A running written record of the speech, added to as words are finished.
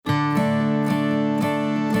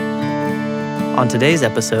On today's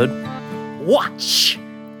episode, watch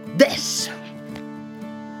this.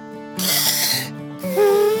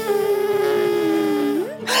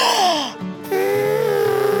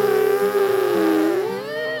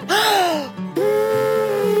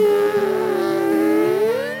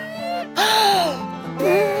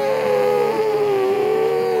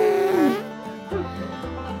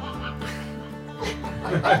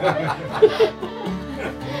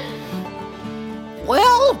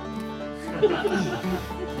 Well,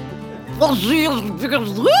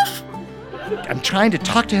 I'm trying to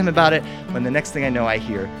talk to him about it when the next thing I know I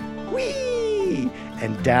hear, whee!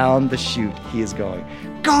 And down the chute he is going.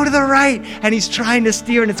 Go to the right! And he's trying to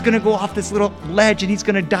steer and it's going to go off this little ledge and he's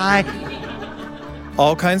going to die.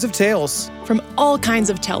 All kinds of tales. From all kinds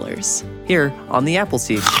of tellers. here on the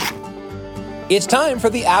Appleseed. It's time for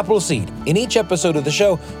the Appleseed. In each episode of the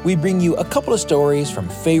show, we bring you a couple of stories from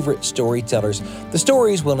favorite storytellers. The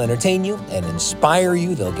stories will entertain you and inspire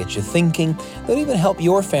you. They'll get you thinking. They'll even help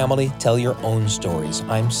your family tell your own stories.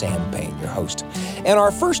 I'm Sam Payne, your host. And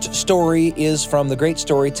our first story is from the great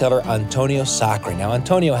storyteller Antonio Sacre. Now,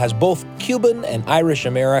 Antonio has both Cuban and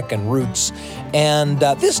Irish-American roots, and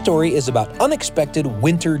this story is about unexpected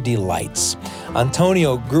winter delights.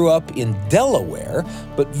 Antonio grew up in Delaware,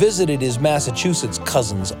 but visited his Massachusetts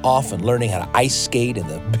cousins often, learning how to ice skate in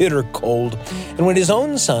the bitter cold. And when his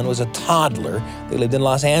own son was a toddler, they lived in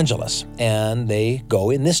Los Angeles, and they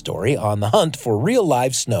go, in this story, on the hunt for real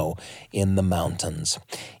live snow in the mountains.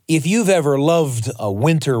 If you've ever loved a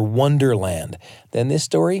winter wonderland, then this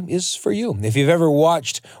story is for you. If you've ever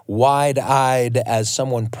watched wide-eyed as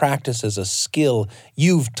someone practices a skill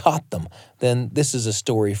you've taught them, then this is a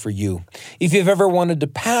story for you. If you've ever wanted to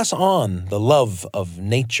pass on the love of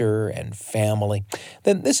nature and family,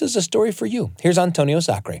 then this is a story for you. Here's Antonio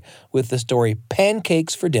Sacre with the story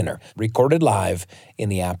Pancakes for Dinner, recorded live in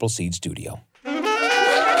the Appleseed studio.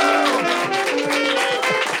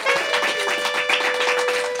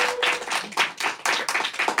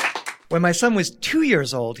 When my son was 2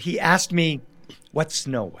 years old, he asked me what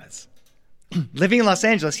snow was. Living in Los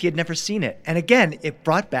Angeles, he had never seen it. And again, it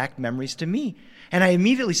brought back memories to me. And I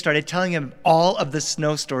immediately started telling him all of the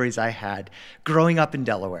snow stories I had growing up in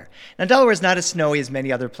Delaware. Now, Delaware is not as snowy as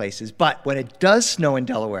many other places, but when it does snow in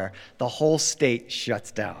Delaware, the whole state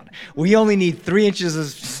shuts down. We only need 3 inches of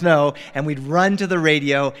snow, and we'd run to the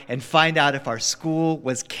radio and find out if our school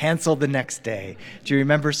was canceled the next day. Do you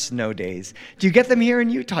remember snow days? Do you get them here in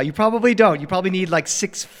Utah? You probably don't. You probably need like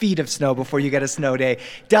 6 feet of snow before you get a snow day.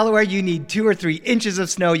 Delaware, you need 2 or 3 inches of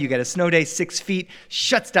snow. You get a snow day, 6 feet,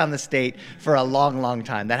 shuts down the state for a long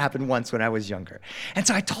time. That happened once when I was younger. And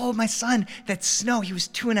so I told my son that snow, he was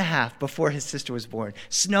 2.5 before his sister was born.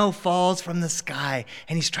 Snow falls from the sky,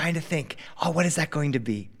 and he's trying to think, what is that going to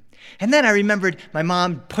be? And then I remembered my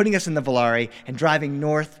mom putting us in the Volare and driving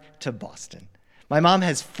north to Boston. My mom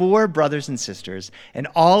has 4 brothers and sisters, and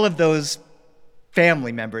all of those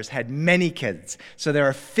family members had many kids. So there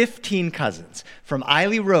are 15 cousins, from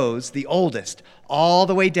Eiley Rose, the oldest, all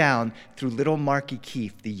the way down through little Marky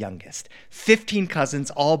Keefe, the youngest. 15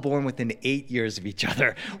 cousins, all born within 8 years of each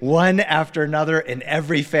other, one after another in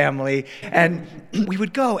every family. And we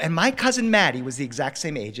would go, and my cousin Maddie was the exact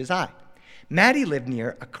same age as I. Maddie lived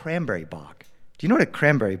near a cranberry bog. Do you know what a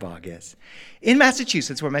cranberry bog is? In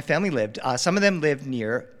Massachusetts, where my family lived, some of them lived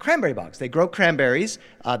near cranberry bogs. They grow cranberries.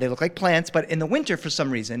 They look like plants, but in the winter, for some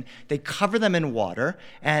reason, they cover them in water,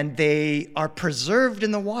 and they are preserved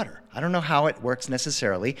in the water. I don't know how it works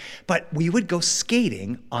necessarily, but we would go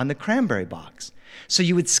skating on the cranberry bogs. So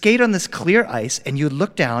you would skate on this clear ice, and you'd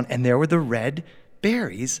look down, and there were the red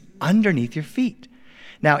berries underneath your feet.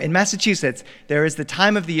 Now, in Massachusetts, there is the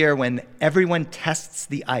time of the year when everyone tests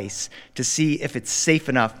the ice to see if it's safe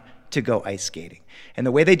enough to go ice skating. And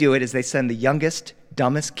the way they do it is they send the youngest,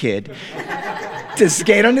 dumbest kid to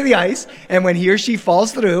skate under the ice, and when he or she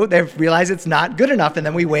falls through, they realize it's not good enough, and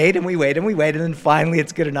then we wait, and we wait, and we wait, and then finally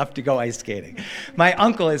it's good enough to go ice skating. My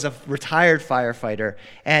uncle is a retired firefighter,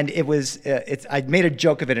 and I made a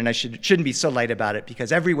joke of it, and I shouldn't be so light about it,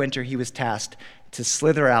 because every winter he was tasked to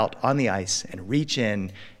slither out on the ice and reach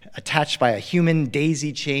in, attached by a human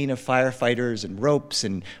daisy chain of firefighters and ropes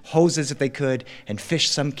and hoses if they could, and fish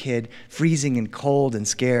some kid freezing and cold and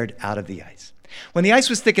scared out of the ice. When the ice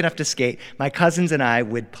was thick enough to skate, my cousins and I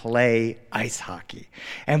would play ice hockey.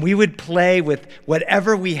 And we would play with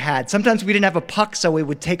whatever we had. Sometimes we didn't have a puck, so we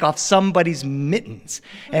would take off somebody's mittens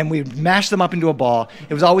and we'd mash them up into a ball.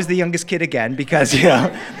 It was always the youngest kid again because,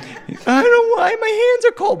 I don't know why my hands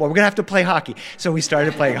are cold. Well, we're going to have to play hockey. So we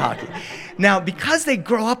started playing hockey. Now, because they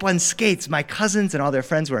grow up on skates, my cousins and all their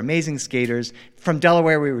friends were amazing skaters. From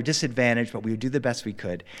Delaware, we were disadvantaged, but we would do the best we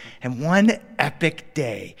could. And one epic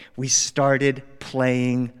day, we started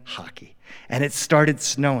playing hockey. And it started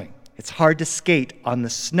snowing. It's hard to skate on the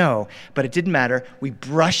snow, but it didn't matter. We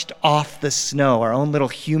brushed off the snow, our own little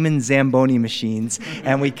human Zamboni machines,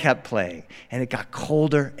 and we kept playing. And it got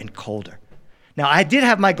colder and colder. Now, I did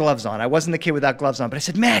have my gloves on. I wasn't the kid without gloves on, but I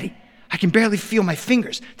said, Maddie, I can barely feel my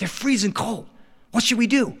fingers. They're freezing cold. What should we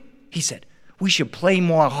do? He said, we should play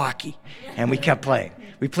more hockey. And we kept playing.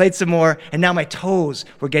 We played some more, and now my toes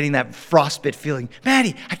were getting that frostbite feeling.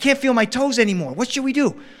 Maddie, I can't feel my toes anymore. What should we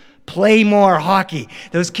do? Play more hockey.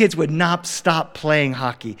 Those kids would not stop playing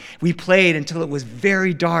hockey. We played until it was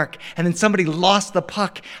very dark, and then somebody lost the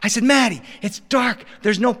puck. I said, Maddie, it's dark.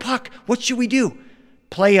 There's no puck. What should we do?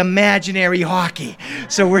 Play imaginary hockey.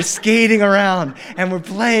 So we're skating around, and we're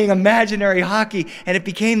playing imaginary hockey, and it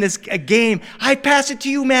became a game. I pass it to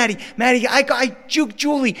you, Maddie. Maddie, I juke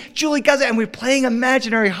Julie. Julie does it, and we're playing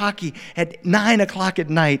imaginary hockey at 9 o'clock at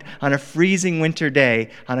night on a freezing winter day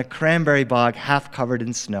on a cranberry bog half covered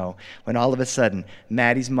in snow, when all of a sudden,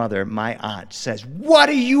 Maddie's mother, my aunt, says, what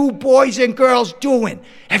are you boys and girls doing?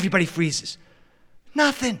 Everybody freezes.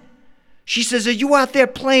 Nothing. She says, are you out there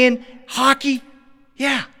playing hockey?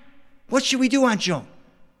 Yeah. What should we do, Aunt Joan?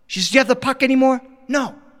 She says, do you have the puck anymore?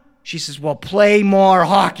 No. She says, well, play more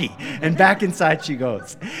hockey. And back inside she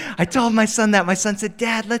goes. I told my son that. My son said,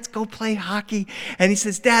 Dad, let's go play hockey. And he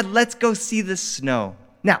says, Dad, let's go see the snow.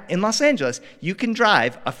 Now, in Los Angeles, you can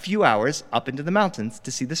drive a few hours up into the mountains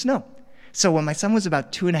to see the snow. So when my son was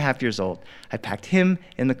about 2.5 years old, I packed him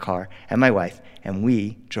in the car and my wife, and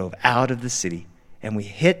we drove out of the city, and we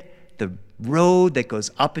hit the road that goes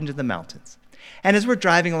up into the mountains. And as we're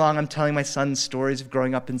driving along, I'm telling my son stories of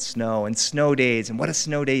growing up in snow and snow days and what a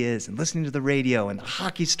snow day is and listening to the radio and the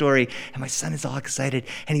hockey story. And my son is all excited.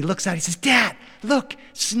 And he looks out. He says, Dad, look,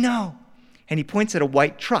 snow. And he points at a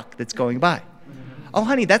white truck that's going by. Oh,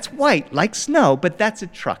 honey, that's white, like snow, but that's a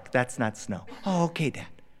truck. That's not snow. Oh, okay, Dad.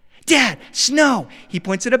 Dad, snow. He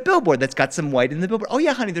points at a billboard that's got some white in the billboard. Oh,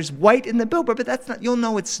 yeah, honey, there's white in the billboard, but that's not, you'll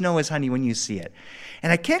know what snow is, honey, when you see it.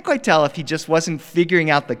 And I can't quite tell if he just wasn't figuring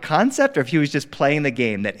out the concept or if he was just playing the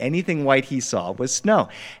game that anything white he saw was snow.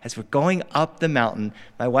 As we're going up the mountain,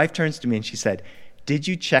 my wife turns to me and she said, did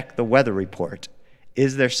you check the weather report?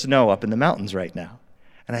 Is there snow up in the mountains right now?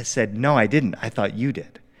 And I said, no, I didn't. I thought you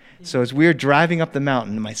did. So as we were driving up the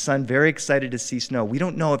mountain, my son very excited to see snow. We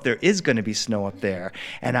don't know if there is going to be snow up there.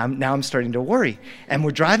 And I'm starting to worry. And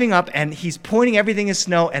we're driving up, and he's pointing everything as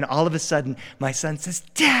snow, and all of a sudden, my son says,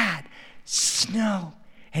 Dad, snow.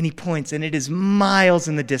 And he points, and it is miles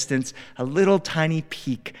in the distance, a little tiny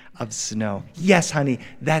peak of snow. Yes, honey,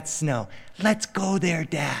 that's snow. Let's go there,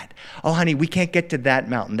 Dad. Oh, honey, we can't get to that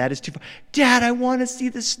mountain. That is too far. Dad, I want to see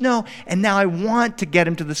the snow. And now I want to get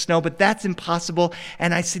him to the snow, but that's impossible.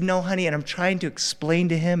 And I said, no, honey, and I'm trying to explain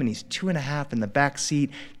to him, and he's 2.5 in the back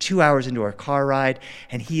seat, 2 hours into our car ride,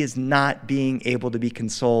 and he is not being able to be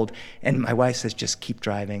consoled. And my wife says, just keep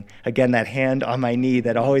driving. Again, that hand on my knee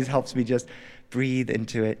that always helps me just breathe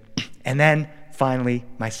into it. And then finally,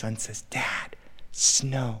 my son says, Dad,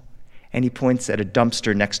 snow. And he points at a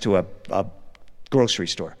dumpster next to a grocery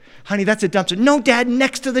store. Honey, that's a dumpster. No, Dad,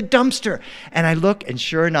 next to the dumpster. And I look, and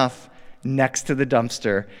sure enough, next to the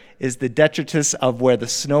dumpster is the detritus of where the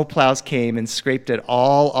snowplows came and scraped it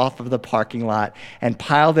all off of the parking lot and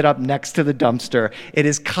piled it up next to the dumpster. It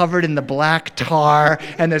is covered in the black tar,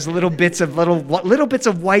 and there's little bits of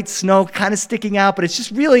white snow kind of sticking out, but it's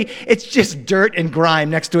just dirt and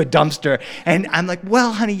grime next to a dumpster. And I'm like,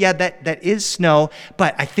 well, honey, yeah, that is snow,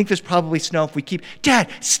 but I think there's probably snow if we keep. Dad,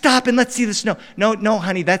 stop and let's see the snow. No,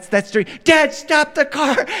 honey, that's dirt. Dad, stop the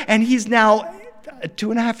car. And he's now a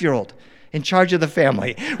 2.5-year-old. In charge of the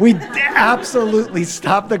family. We absolutely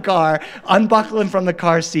stop the car, unbuckle him from the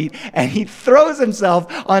car seat, and he throws himself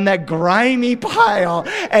on that grimy pile,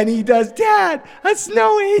 and he does, Dad, a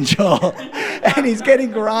snow angel. And he's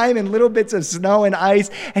getting grime and little bits of snow and ice,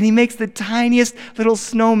 and he makes the tiniest little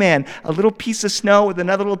snowman, a little piece of snow with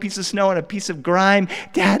another little piece of snow and a piece of grime.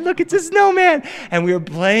 Dad, look, it's a snowman. And we were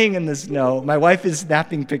playing in the snow. My wife is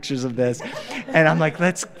snapping pictures of this. And I'm like,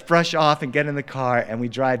 let's brush off and get in the car, and we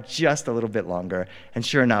drive just a little little bit longer. And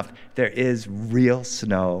sure enough, there is real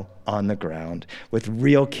snow on the ground with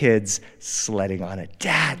real kids sledding on it.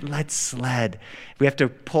 Dad, let's sled. We have to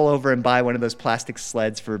pull over and buy one of those plastic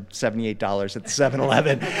sleds for $78 at the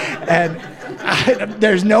 7-Eleven. And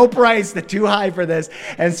there's no price that's too high for this.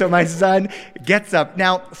 And so my son gets up.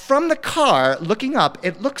 Now, from the car, looking up,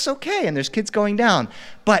 it looks okay, and there's kids going down.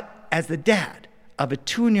 But as the dad of a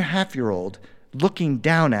 2.5-year-old looking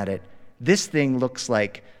down at it, this thing looks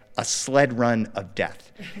like a sled run of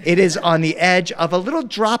death. It is on the edge of a little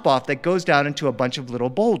drop-off that goes down into a bunch of little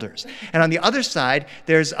boulders. And on the other side,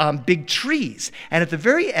 there's big trees. And at the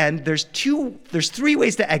very end, there's 3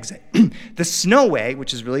 ways to exit. The snow way,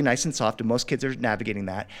 which is really nice and soft, and most kids are navigating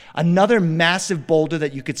that. Another massive boulder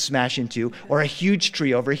that you could smash into, or a huge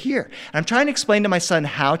tree over here. And I'm trying to explain to my son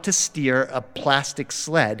how to steer a plastic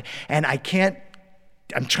sled, and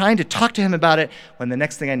I'm trying to talk to him about it when the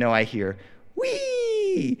next thing I know, I hear,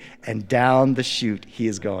 whee! And down the chute he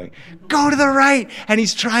is going. Go to the right! And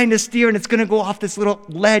he's trying to steer, and it's going to go off this little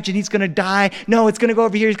ledge, and he's going to die. No, it's going to go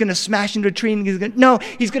over here. He's going to smash into a tree, and he's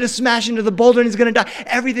going to smash into the boulder, and he's going to die.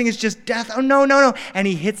 Everything is just death. Oh, no, no, no. And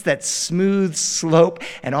he hits that smooth slope,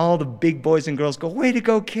 and all the big boys and girls go, way to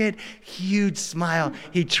go, kid. Huge smile.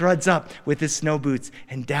 He truds up with his snow boots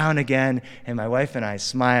and down again, and my wife and I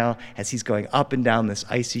smile as he's going up and down this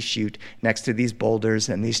icy chute next to these boulders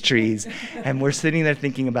and these trees, and we're sitting there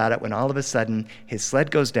thinking about it when all of a sudden his sled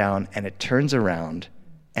goes down and it turns around,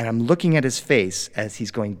 and I'm looking at his face as he's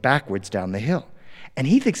going backwards down the hill. And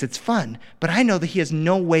he thinks it's fun, but I know that he has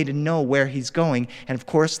no way to know where he's going. And of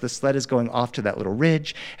course, the sled is going off to that little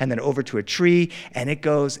ridge and then over to a tree, and it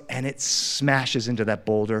goes and it smashes into that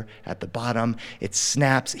boulder at the bottom. It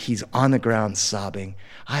snaps. He's on the ground sobbing.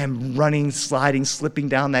 I am running, sliding, slipping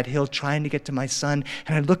down that hill, trying to get to my son.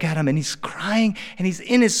 And I look at him, and he's crying, and he's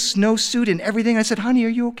in his snowsuit and everything. I said, honey, are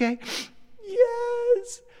you okay?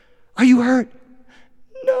 Yes. Are you hurt?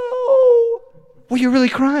 No. Well, you're really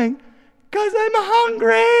crying. 'Cause I'm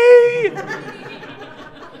hungry.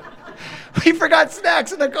 We forgot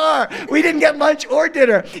snacks in the car. We didn't get lunch or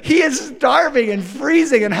dinner. He is starving and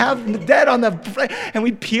freezing and half dead on and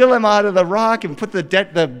we peel him out of the rock and put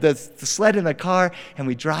the sled in the car, and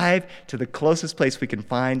we drive to the closest place we can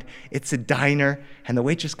find. It's a diner, and the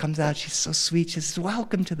waitress comes out. She's so sweet. She says,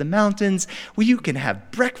 welcome to the mountains. Well, you can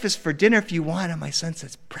have breakfast for dinner if you want. And my son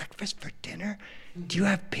says, breakfast for dinner? Do you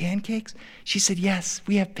have pancakes? She said, yes,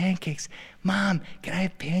 we have pancakes. Mom, can I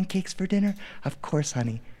have pancakes for dinner? Of course,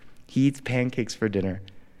 honey. He eats pancakes for dinner.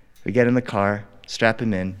 We get in the car, strap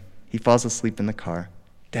him in. He falls asleep in the car.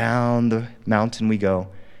 Down the mountain we go.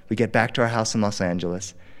 We get back to our house in Los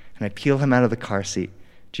Angeles, and I peel him out of the car seat.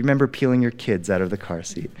 Do you remember peeling your kids out of the car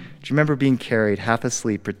seat? Do you remember being carried half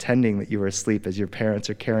asleep, pretending that you were asleep as your parents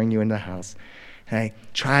are carrying you in the house? And I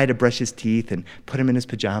try to brush his teeth and put him in his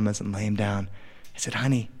pajamas and lay him down. I said,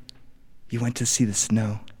 honey, you went to see the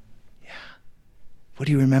snow. Yeah. What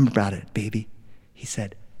do you remember about it, baby? He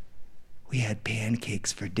said, we had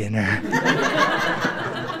pancakes for dinner.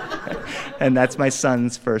 And that's my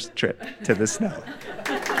son's first trip to the snow.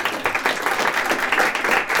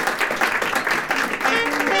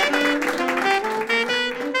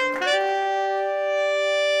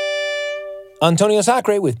 Antonio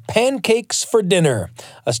Sacre with Pancakes for Dinner,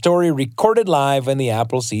 a story recorded live in the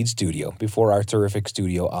Appleseed studio before our terrific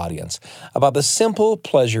studio audience about the simple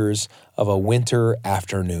pleasures of a winter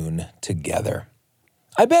afternoon together.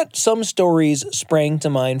 I bet some stories sprang to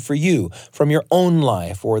mind for you from your own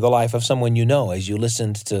life or the life of someone you know as you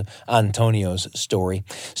listened to Antonio's story.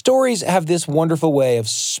 Stories have this wonderful way of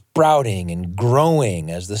sprouting and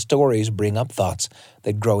growing as the stories bring up thoughts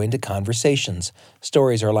that grow into conversations.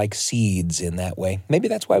 Stories are like seeds in that way. Maybe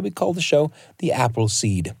that's why we call the show The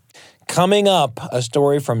Appleseed. Coming up, a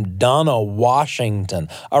story from Donna Washington,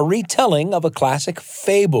 a retelling of a classic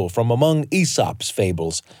fable from among Aesop's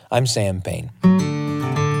fables. I'm Sam Payne.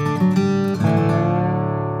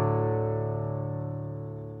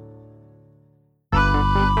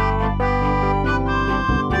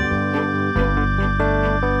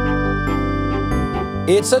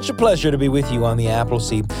 It's such a pleasure to be with you on the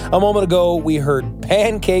Appleseed. A moment ago, we heard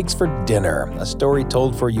Pancakes for Dinner, a story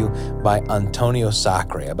told for you by Antonio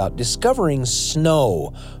Sacre about discovering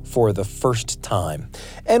snow for the first time.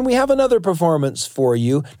 And we have another performance for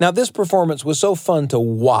you. Now, this performance was so fun to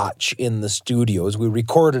watch in the studio. As we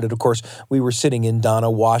recorded it, of course, we were sitting in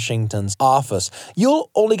Donna Washington's office.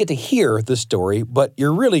 You'll only get to hear the story, but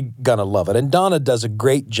you're really gonna love it. And Donna does a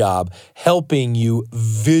great job helping you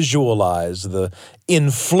visualize the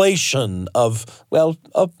inflation of, well,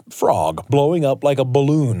 a frog blowing up like a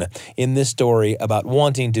balloon in this story about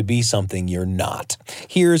wanting to be something you're not.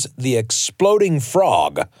 Here's The Exploding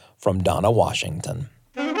Frog from Donna Washington.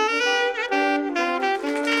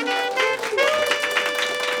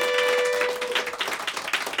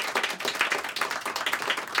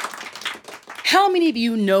 How many of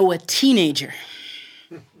you know a teenager?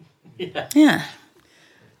 Yeah.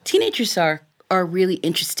 Teenagers are really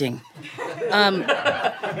interesting.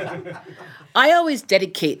 I always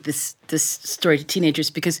dedicate this story to teenagers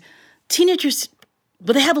because teenagers,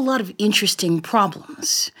 well, they have a lot of interesting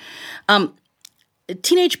problems.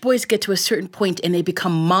 Teenage boys get to a certain point and they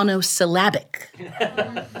become monosyllabic.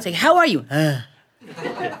 It's like, how are you?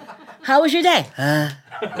 How was your day?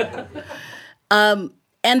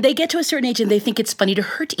 And they get to a certain age and they think it's funny to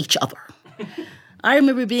hurt each other. I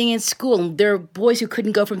remember being in school, and there were boys who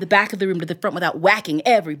couldn't go from the back of the room to the front without whacking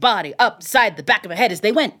everybody upside the back of the head as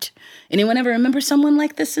they went. Anyone ever remember someone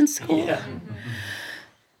like this in school? Yeah.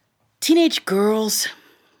 Teenage girls,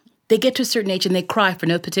 they get to a certain age and they cry for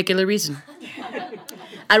no particular reason.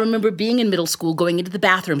 I remember being in middle school, going into the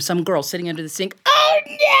bathroom, some girl sitting under the sink, oh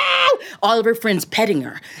no! All of her friends petting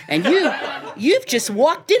her. And you've just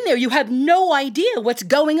walked in there. You have no idea what's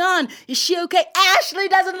going on. Is she okay? Ashley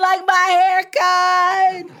doesn't like my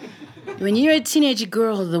haircut. When you're a teenage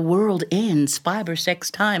girl, the world ends 5 or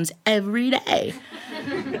 6 times every day.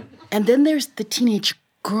 And then there's the teenage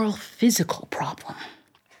girl physical problem.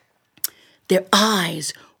 Their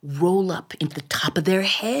eyes roll up into the top of their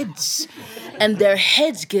heads, and their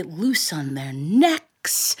heads get loose on their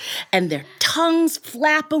necks, and their tongues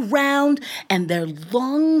flap around, and their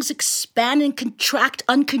lungs expand and contract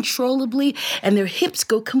uncontrollably, and their hips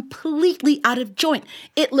go completely out of joint.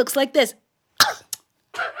 It looks like this.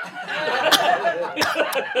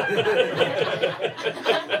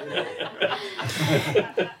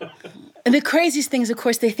 And the craziest thing is, of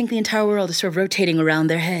course, they think the entire world is sort of rotating around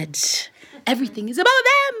their heads. Everything is about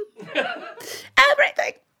them.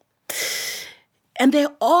 Everything. And they're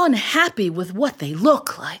all unhappy with what they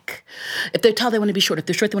look like. If they're tall, they want to be short. If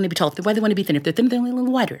they're short, they want to be tall. If they're wide, they want to be thin. If they're thin, they want to be a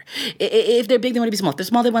little wider. If they're big, they want to be small. If they're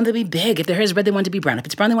small, they want to be big. If their hair is red, they want to be brown. If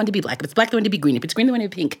it's brown, they want to be black. If it's black, they want to be green. If it's green, they want to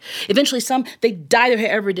be pink. Eventually, some, they dye their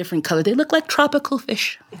hair every different color. They look like tropical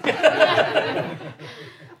fish.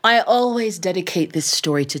 I always dedicate this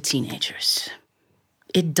story to teenagers.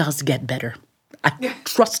 It does get better.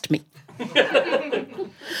 Trust me.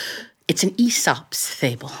 It's an Aesop's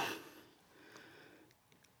fable.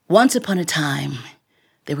 Once upon a time,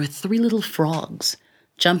 there were 3 little frogs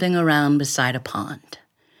jumping around beside a pond.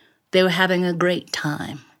 They were having a great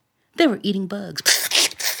time. They were eating bugs.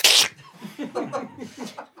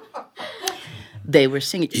 They were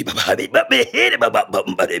singing.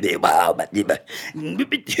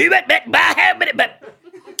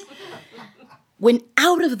 When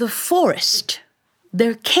out of the forest,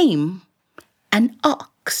 there came an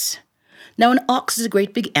ox. Now, an ox is a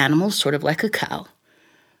great big animal, sort of like a cow.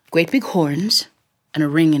 Great big horns and a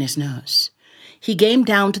ring in his nose. He came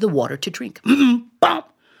down to the water to drink.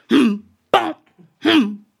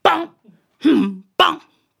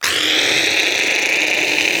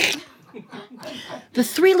 The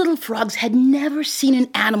 3 little frogs had never seen an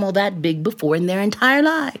animal that big before in their entire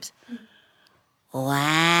lives. Wow.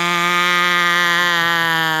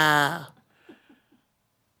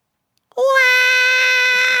 Wow!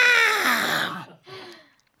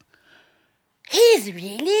 He's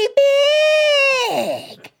really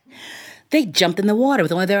big! They jumped in the water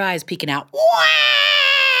with one of their eyes peeking out. Wow!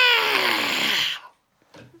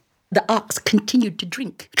 The ox continued to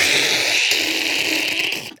drink.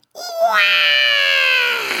 Wow!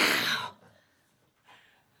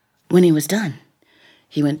 When he was done,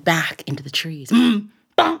 he went back into the trees.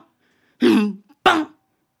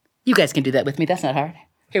 You guys can do that with me. That's not hard.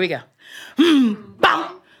 Here we go.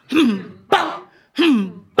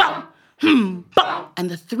 And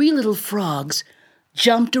the 3 little frogs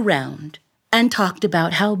jumped around and talked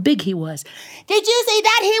about how big he was. Did you see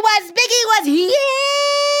that? He was big. He was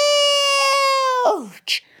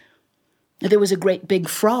huge. There was a great big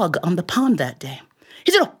frog on the pond that day.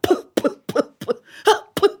 He said,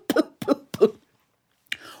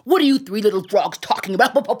 what are you 3 little frogs talking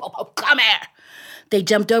about? Come here. They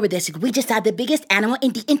jumped over. They said, we just saw the biggest animal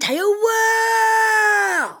in the entire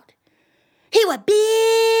world. He was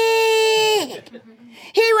big.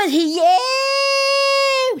 He was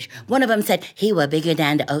huge. One of them said, he was bigger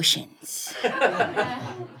than the oceans.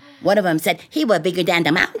 One of them said, he was bigger than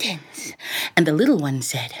the mountains. And the little one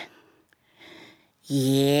said,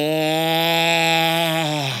 yeah,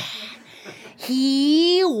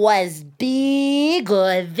 He was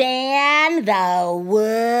bigger than the world.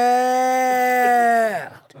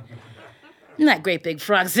 And that great big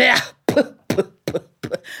frog said,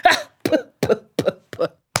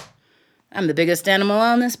 I'm the biggest animal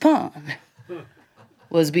on this pond.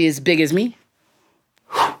 Was be as big as me.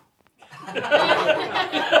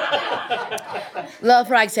 Little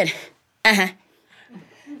frog said,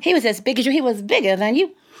 He was as big as you. He was bigger than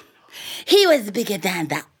you. He was bigger than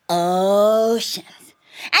the oceans.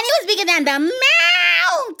 And he was bigger than the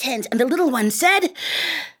mountains. And the little one said,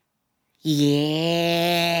 yeah.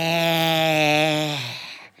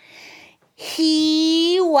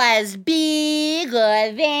 He was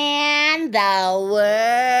bigger than the world.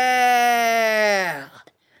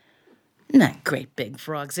 And that great big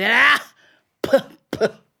frog said,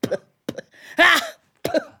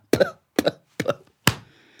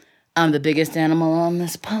 I'm the biggest animal on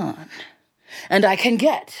this pond, and I can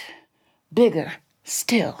get bigger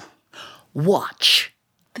still. Watch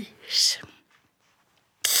this.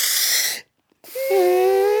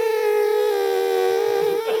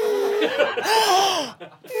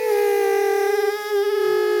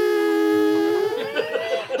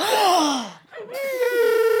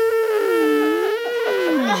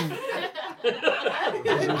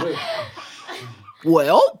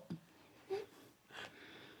 Well,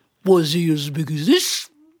 was he as big as this?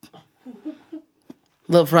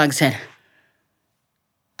 Little frog said,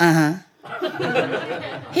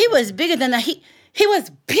 He was bigger than that. He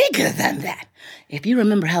was bigger than that. If you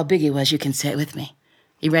remember how big he was, you can say it with me.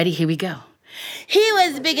 You ready? Here we go. He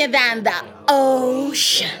was bigger than the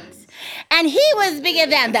oceans. And he was bigger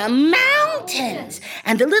than the mountains.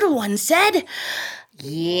 And the little one said,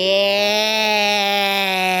 yeah.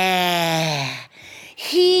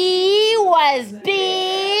 He was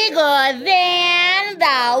bigger than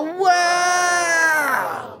the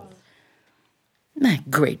world.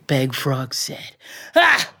 That great big frog said,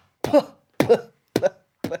 I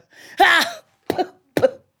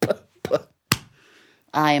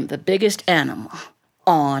am the biggest animal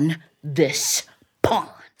on this pond,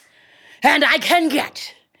 and I can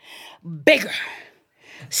get bigger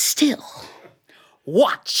still.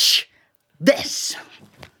 Watch this.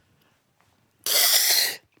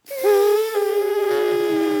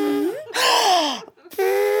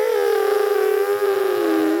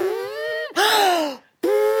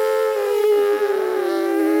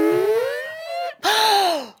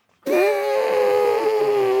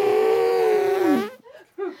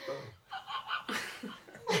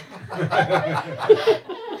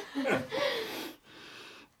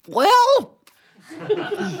 Well,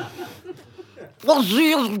 was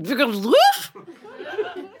he as big as this?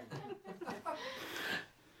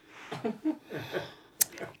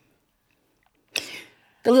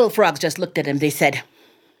 The little frogs just looked at him. They said,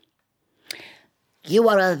 you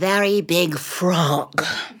are a very big frog.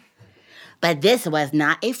 But this was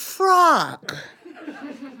not a frog.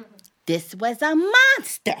 This was a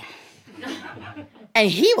monster. And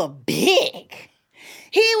he was big.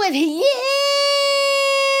 He was huge.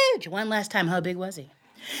 One last time, how big was he?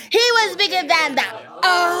 He was bigger than the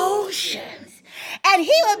oceans. And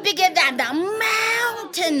he was bigger than the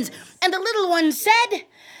mountains. And the little one said,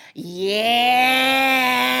 yeah.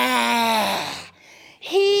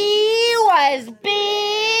 He was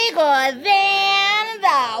bigger than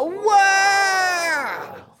the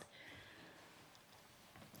world.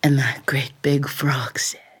 And that great big frog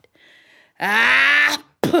said,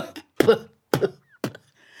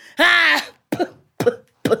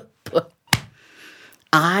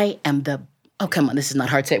 I am the... Oh, come on, this is not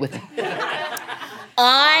hard. Say it with me.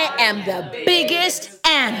 I am the biggest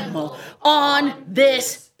animal on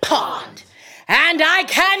this pond, and I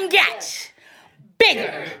can get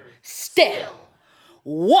bigger still.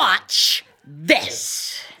 Watch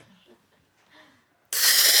this.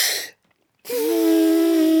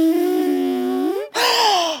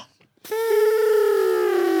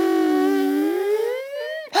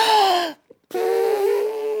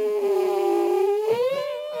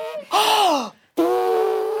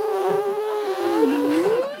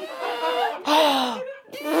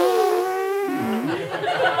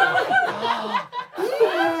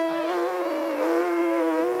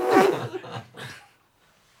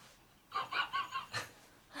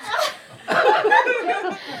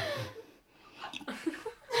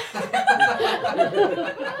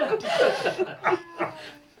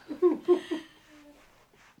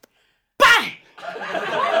 Bang!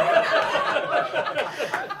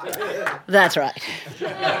 That's right.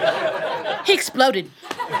 He exploded.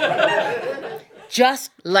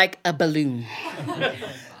 Just like a balloon.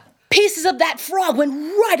 Pieces of that frog went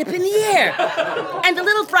right up in the air. And the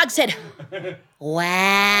little frog said, Wow!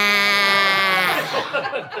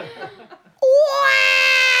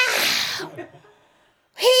 Wow!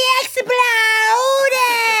 He exploded!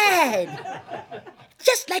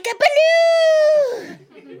 Just like a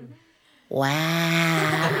balloon!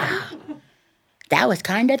 Wow! That was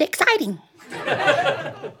kind of exciting.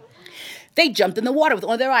 They jumped in the water with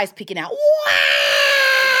one of their eyes peeking out. Wow!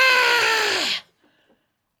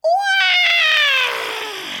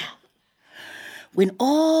 When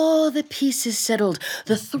all the pieces settled,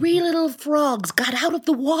 the 3 little frogs got out of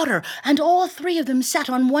the water, and all 3 of them sat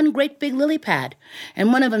on one great big lily pad.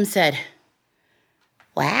 And one of them said,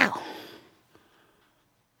 "Wow,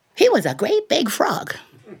 he was a great big frog."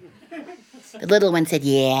 The little one said,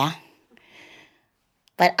 "Yeah,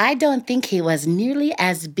 but I don't think he was nearly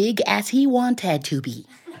as big as he wanted to be."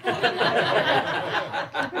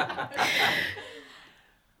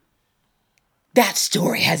 That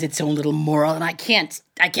story has its own little moral, and I can't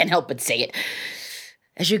help but say it.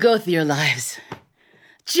 As you go through your lives,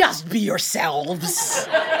 just be yourselves.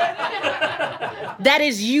 That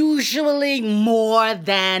is usually more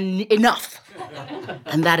than enough.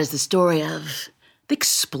 And that is the story of the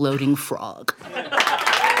exploding frog.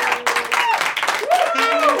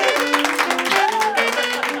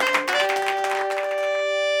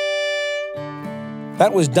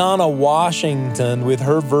 That was Donna Washington with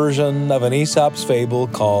her version of an Aesop's fable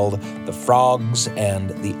called The Frogs and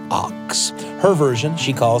the Ox. Her version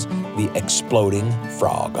she calls The Exploding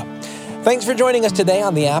Frog. Thanks for joining us today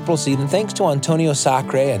on The Appleseed, and thanks to Antonio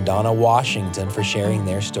Sacre and Donna Washington for sharing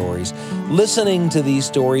their stories. Listening to these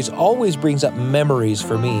stories always brings up memories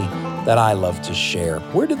for me that I love to share.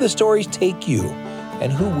 Where did the stories take you,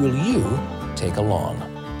 and who will you take along?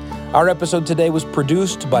 Our episode today was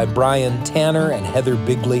produced by Brian Tanner and Heather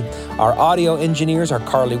Bigley. Our audio engineers are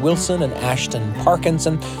Carly Wilson and Ashton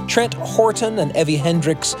Parkinson. Trent Horton and Evie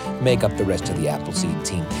Hendricks make up the rest of the Appleseed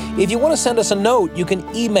team. If you want to send us a note, you can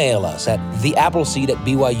email us at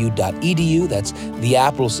theappleseed@byu.edu. That's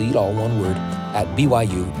theappleseed, all one word, at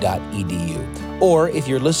byu.edu. Or if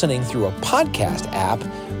you're listening through a podcast app,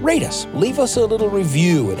 rate us. Leave us a little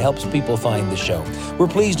review. It helps people find the show. We're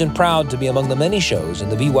pleased and proud to be among the many shows in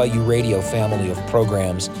the BYU Radio family of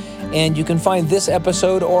programs. And you can find this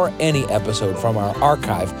episode or any episode from our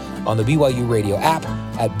archive on the BYU Radio app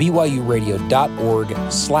at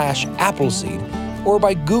byuradio.org/Appleseed or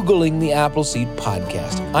by Googling the Appleseed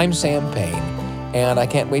Podcast. I'm Sam Payne, and I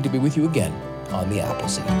can't wait to be with you again on the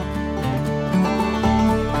Appleseed.